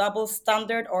similar double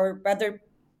standard, or better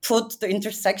put, the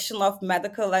intersection of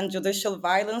medical and judicial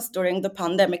violence during the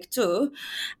pandemic too.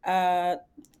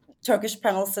 Turkish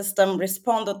penal system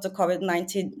responded to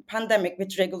COVID-19 pandemic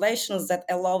with regulations that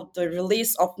allowed the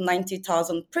release of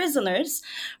 90,000 prisoners,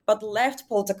 but left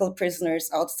political prisoners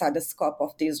outside the scope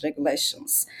of these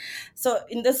regulations. So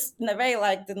in a way,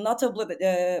 the notable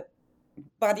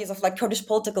bodies of Kurdish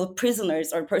political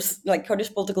prisoners or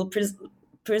Kurdish political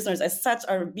prisoners as such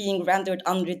are being rendered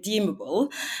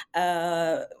unredeemable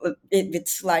with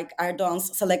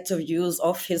Erdogan's selective use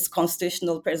of his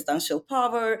constitutional presidential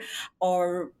power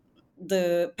or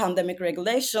the pandemic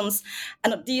regulations.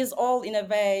 And these all in a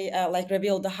way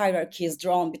reveal the hierarchies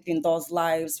drawn between those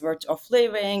lives worth of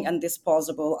living and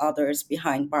disposable others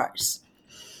behind bars.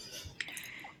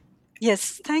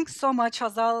 Yes, thanks so much,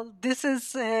 Hazal. This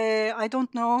is, I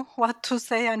don't know what to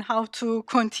say and how to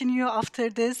continue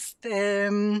after this.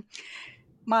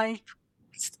 My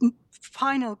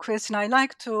final question, I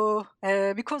like to,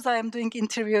 because I am doing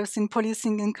interviews in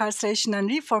Policing, Incarceration and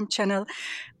Reform channel,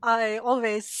 I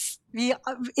always,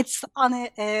 it's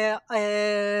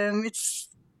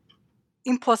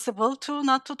impossible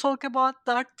not to talk about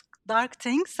dark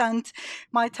things, and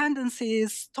my tendency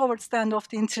is towards the end of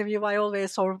the interview,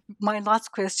 my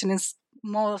last question is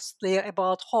mostly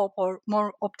about hope or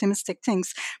more optimistic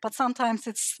things, but sometimes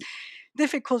it's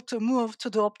difficult to move to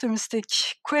the optimistic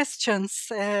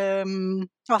questions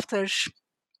after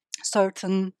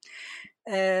certain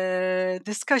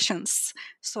discussions,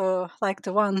 so like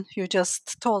the one you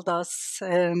just told us.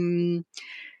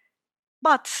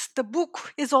 But the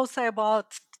book is also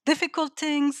about difficult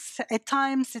things. At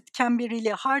times it can be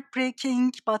really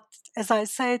heartbreaking, but as I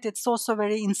said, it's also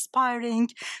very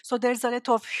inspiring. So there's a lot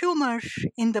of humor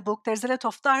in the book. There's a lot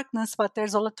of darkness, but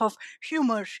there's a lot of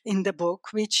humor in the book,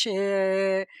 which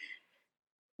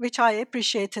which I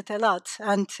appreciated a lot.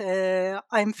 And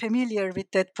I'm familiar with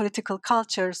that political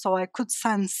culture, so I could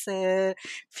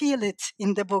feel it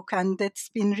in the book. And that's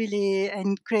been really a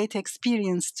great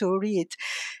experience to read.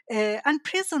 And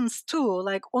prisons too,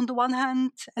 like on the one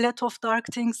hand, a lot of dark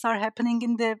things are happening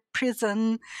in the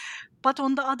prison. But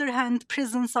on the other hand,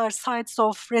 prisons are sites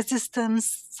of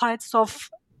resistance, sites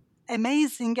of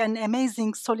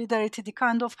amazing solidarity, the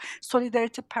kind of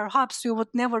solidarity perhaps you would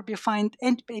never be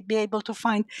able to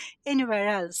find anywhere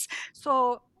else.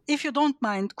 So if you don't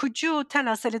mind, could you tell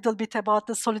us a little bit about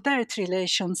the solidarity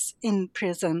relations in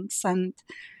prisons and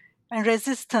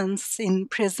resistance in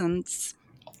prisons?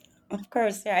 Of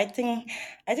course, yeah. I think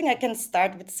I can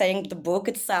start with saying the book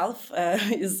itself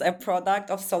is a product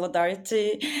of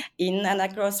solidarity in and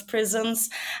across prisons.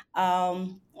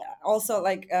 Also,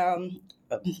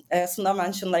 Suna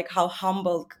mentioned, like how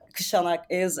humble Kışanak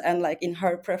is, and like in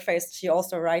her preface, she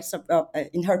also writes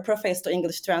in her preface to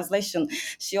English translation,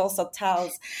 she also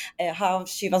tells how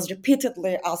she was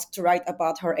repeatedly asked to write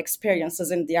about her experiences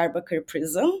in Diyarbakir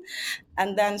prison.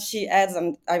 And then she adds,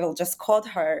 and I will just quote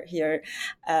her here,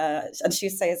 and she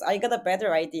says, "I got a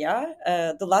better idea.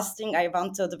 The last thing I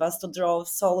wanted was to draw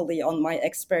solely on my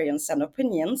experience and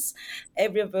opinions.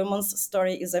 Every woman's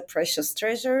story is a precious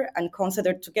treasure, and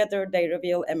considered together, they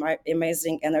reveal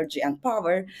amazing energy and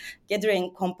power.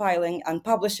 Gathering, compiling, and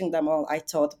publishing them all, I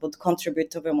thought, would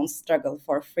contribute to women's struggle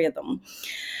for freedom."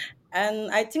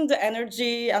 And I think the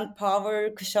energy and power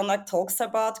Kışanak talks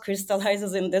about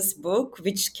crystallizes in this book,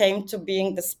 which came to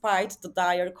being despite the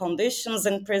dire conditions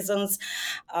in prisons,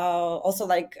 also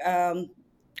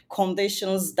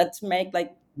conditions that make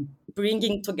like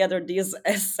bringing together these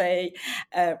essay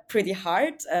pretty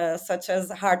hard, such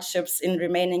as hardships in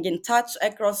remaining in touch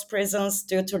across prisons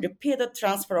due to repeated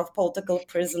transfer of political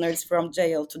prisoners from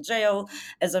jail to jail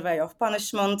as a way of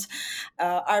punishment,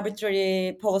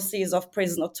 arbitrary policies of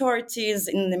prison authorities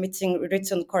in limiting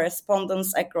written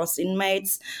correspondence across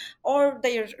inmates, or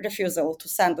their refusal to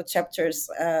send the chapters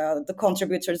the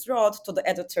contributors wrote to the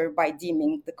editor by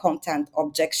deeming the content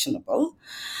objectionable.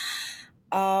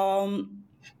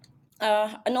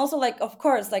 And also, of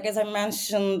course, as I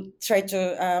mentioned, try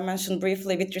to mention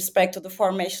briefly with respect to the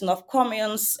formation of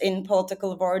communes in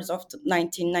political wars of the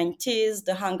 1990s,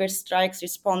 the hunger strikes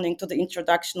responding to the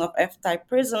introduction of F-type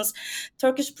prisons,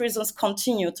 Turkish prisons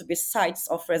continue to be sites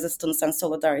of resistance and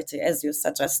solidarity, as you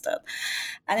suggested.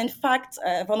 And in fact,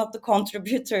 one of the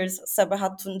contributors,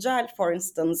 Sabahat Tuncel, for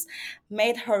instance,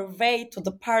 made her way to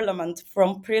the parliament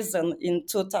from prison in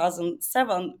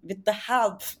 2007 with the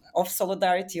help of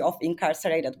solidarity of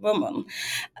incarcerated women.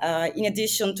 In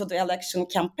addition to the election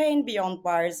campaign beyond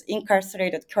bars,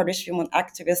 incarcerated Kurdish women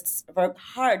activists worked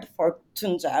hard for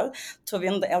Tuncel to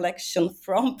win the election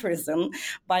from prison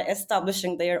by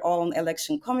establishing their own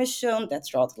election commission that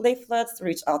wrote leaflets,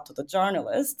 reached out to the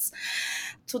journalists.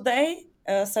 Today,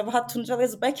 Sabahat Tuncel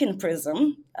is back in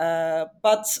prison,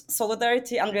 but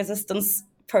solidarity and resistance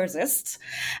persist.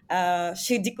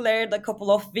 She declared a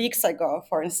couple of weeks ago,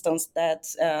 for instance, that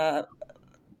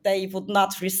they would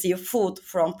not receive food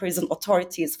from prison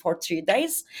authorities for 3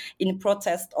 days in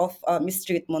protest of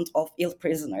mistreatment of ill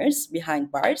prisoners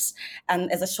behind bars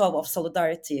and as a show of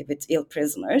solidarity with ill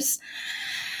prisoners.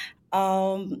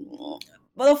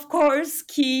 But of course,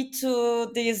 key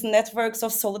to these networks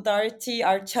of solidarity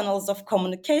are channels of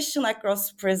communication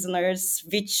across prisoners,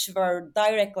 which were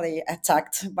directly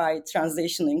attacked by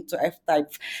transitioning to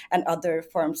F-type and other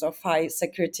forms of high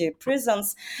security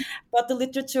prisons. But the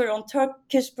literature on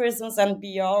Turkish prisons and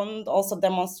beyond also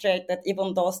demonstrate that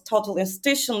even those total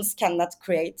institutions cannot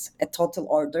create a total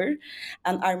order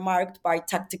and are marked by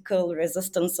tactical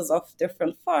resistances of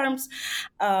different forms,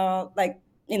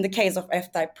 in the case of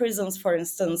F-type prisons, for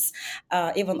instance,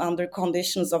 even under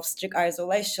conditions of strict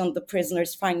isolation, the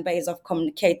prisoners find ways of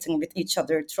communicating with each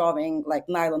other, throwing like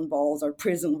nylon balls or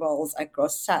prison balls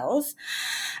across cells.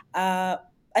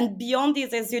 And beyond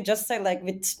these, as you just said,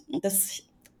 with this,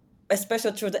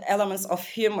 especially through the elements of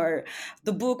humor,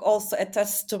 the book also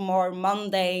attests to more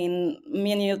mundane,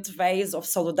 minute ways of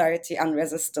solidarity and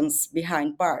resistance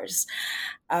behind bars.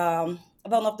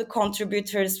 One of the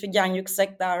contributors, Figen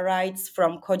Yüksekdağ, writes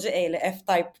from Kocaeli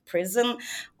F-type prison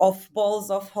of balls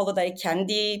of holiday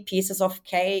candy, pieces of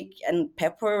cake and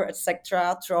pepper,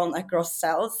 etc., thrown across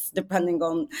cells, depending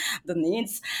on the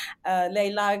needs.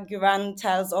 Leyla Güven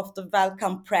tells of the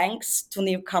welcome pranks to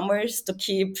newcomers to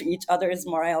keep each other's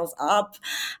morales up.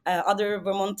 Other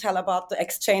women tell about the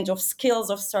exchange of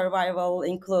skills of survival,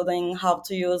 including how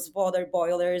to use water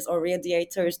boilers or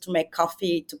radiators to make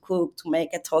coffee, to cook, to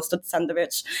make a toasted sandwich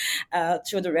sandwich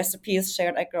through the recipes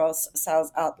shared across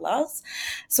South Outlaws.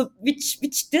 So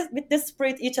with this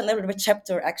spirit, each and every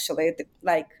chapter actually,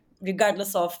 like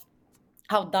regardless of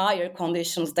how dire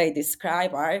conditions they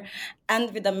describe are,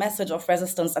 and with a message of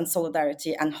resistance and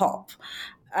solidarity and hope.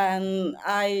 And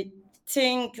I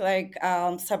think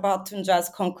Sabahat Tunca's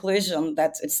conclusion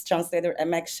that its translator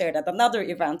Emek shared at another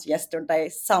event yesterday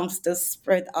sums this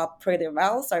spirit up pretty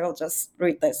well. So I will just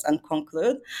read this and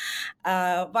conclude.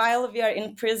 While we are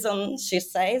in prison, she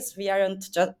says, we aren't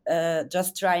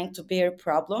just trying to bear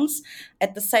problems.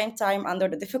 At the same time, under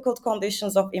the difficult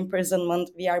conditions of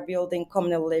imprisonment, we are building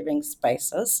communal living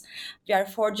spaces. We are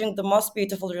forging the most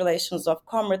beautiful relations of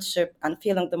comradeship and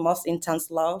feeling the most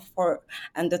intense love for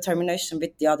and determination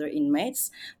with the other inmates.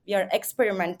 We are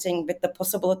experimenting with the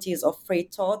possibilities of free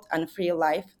thought and free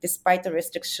life despite the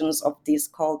restrictions of these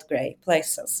cold gray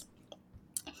places.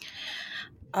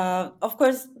 Of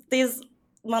course, these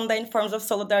mundane forms of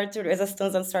solidarity,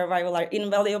 resistance, and survival are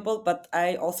invaluable, but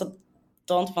I also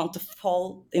don't want to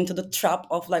fall into the trap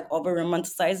of over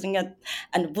romanticizing it,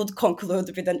 and would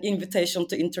conclude with an invitation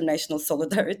to international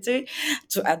solidarity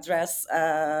to address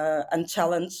and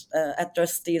challenge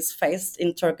atrocities faced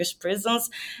in Turkish prisons,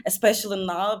 especially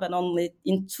now when only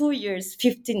in 2 years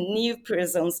 15 new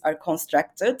prisons are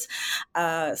constructed.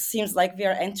 Seems like we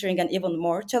are entering an even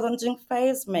more challenging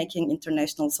phase, making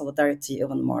international solidarity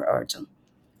even more urgent.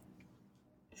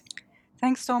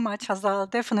 Thanks so much,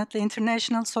 Hazal. Definitely,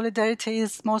 international solidarity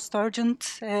is most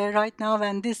urgent right now,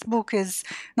 and this book is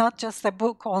not just a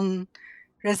book on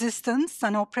resistance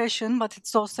and oppression, but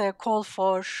it's also a call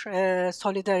for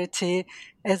solidarity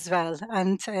as well.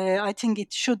 And I think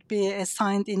it should be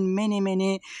assigned in many,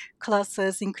 many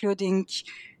classes, including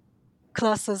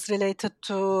classes related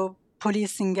to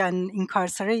policing and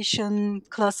incarceration,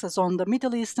 classes on the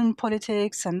Middle Eastern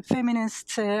politics and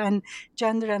feminist and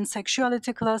gender and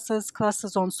sexuality classes,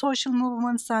 classes on social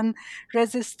movements and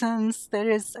resistance. There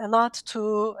is a lot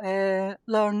to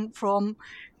learn from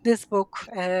this book.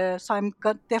 So I'm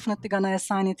definitely going to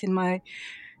assign it in my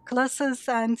classes.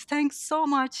 And thanks so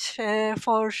much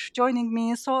for joining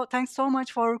me. So thanks so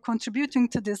much for contributing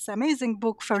to this amazing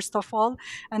book, first of all.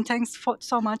 And thanks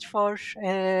so much for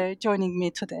joining me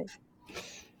today.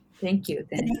 Thank you.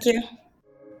 Thank you.